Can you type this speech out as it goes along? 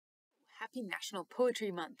Happy National Poetry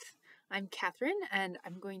Month. I'm Catherine, and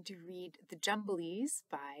I'm going to read The Jumblies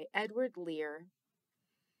by Edward Lear.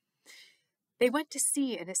 They went to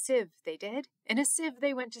sea in a sieve, they did. In a sieve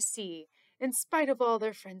they went to sea, in spite of all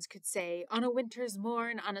their friends could say. On a winter's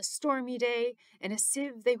morn, on a stormy day, in a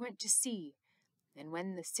sieve they went to sea. And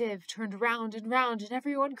when the sieve turned round, and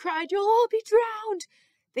everyone cried, "You'll all be drowned!"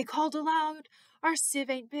 They called aloud, "Our sieve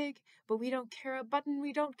ain't big, but we don't care a button,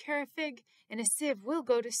 we don't care a fig. In a sieve we'll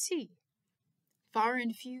go to sea." Far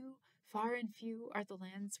and few are the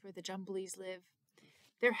lands where the Jumblies live.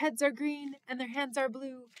 Their heads are green and their hands are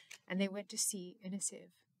blue, and they went to sea in a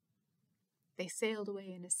sieve. They sailed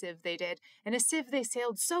away in a sieve, they did. In a sieve they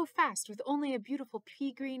sailed so fast, with only a beautiful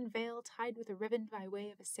pea-green veil tied with a ribbon by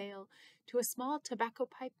way of a sail to a small tobacco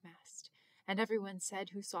pipe mast. And everyone said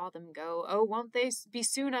who saw them go, "Oh, won't they be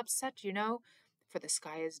soon upset, you know? For the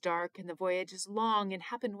sky is dark and the voyage is long, and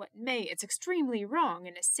happen what may, it's extremely wrong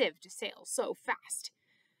in a sieve to sail so fast."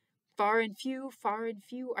 Far and few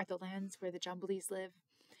are the lands where the Jumblies live.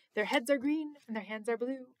 Their heads are green and their hands are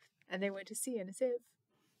blue, and they went to sea in a sieve.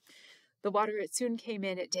 The water it soon came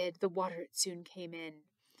in, it did, the water it soon came in.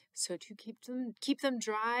 So to keep them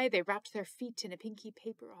dry, they wrapped their feet in a pinky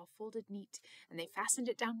paper all folded neat, and they fastened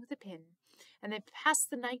it down with a pin. And they passed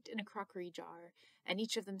the night in a crockery jar, and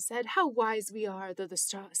each of them said, "How wise we are, though the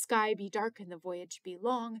sky be dark and the voyage be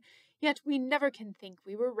long, yet we never can think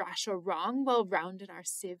we were rash or wrong, while round in our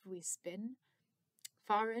sieve we spin."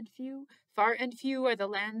 Far and few are the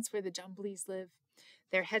lands where the Jumblies live.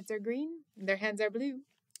 Their heads are green, and their hands are blue,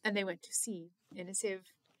 and they went to sea in a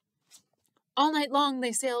sieve. All night long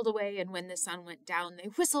they sailed away, and when the sun went down, they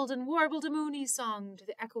whistled and warbled a moony song to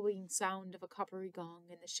the echoing sound of a coppery gong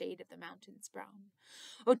in the shade of the mountains brown.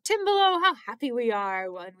 "O Timballo, how happy we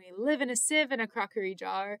are, when we live in a sieve and a crockery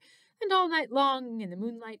jar, and all night long, in the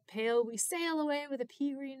moonlight pale, we sail away with a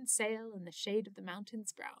pea-green sail in the shade of the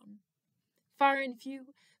mountains brown." Far and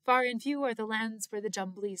few are the lands where the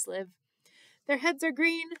Jumblies live. Their heads are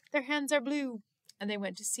green, their hands are blue, and they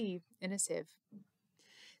went to sea in a sieve.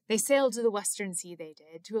 They sailed to the western sea, they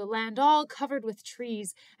did, to a land all covered with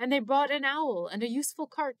trees, and they brought an owl and a useful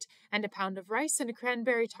cart, and a pound of rice and a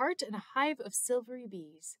cranberry tart, and a hive of silvery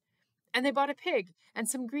bees. And they bought a pig, and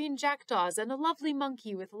some green jackdaws, and a lovely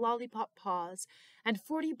monkey with lollipop paws, and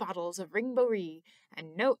 40 bottles of ringbo-ree,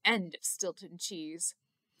 and no end of Stilton cheese.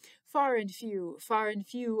 Far and few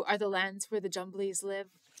are the lands where the Jumblies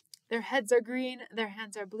live. Their heads are green, their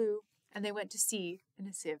hands are blue, and they went to sea in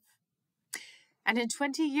a sieve. And in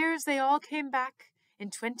 20 years they all came back, in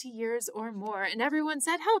 20 years or more, and everyone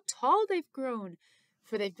said, "How tall they've grown!"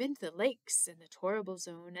 For they've been to the lakes and the Torrible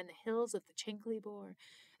Zone and the hills of the Chankly Bore,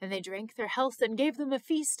 and they drank their health and gave them a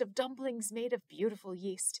feast of dumplings made of beautiful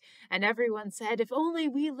yeast. And everyone said, "If only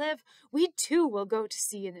we live, we too will go to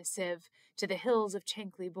sea in a sieve, to the hills of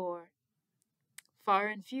Chankly Bore." Far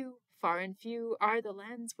and few are the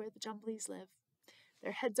lands where the Jumblies live.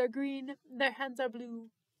 Their heads are green, their hands are blue,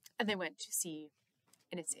 and they went to sea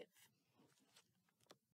in a sieve.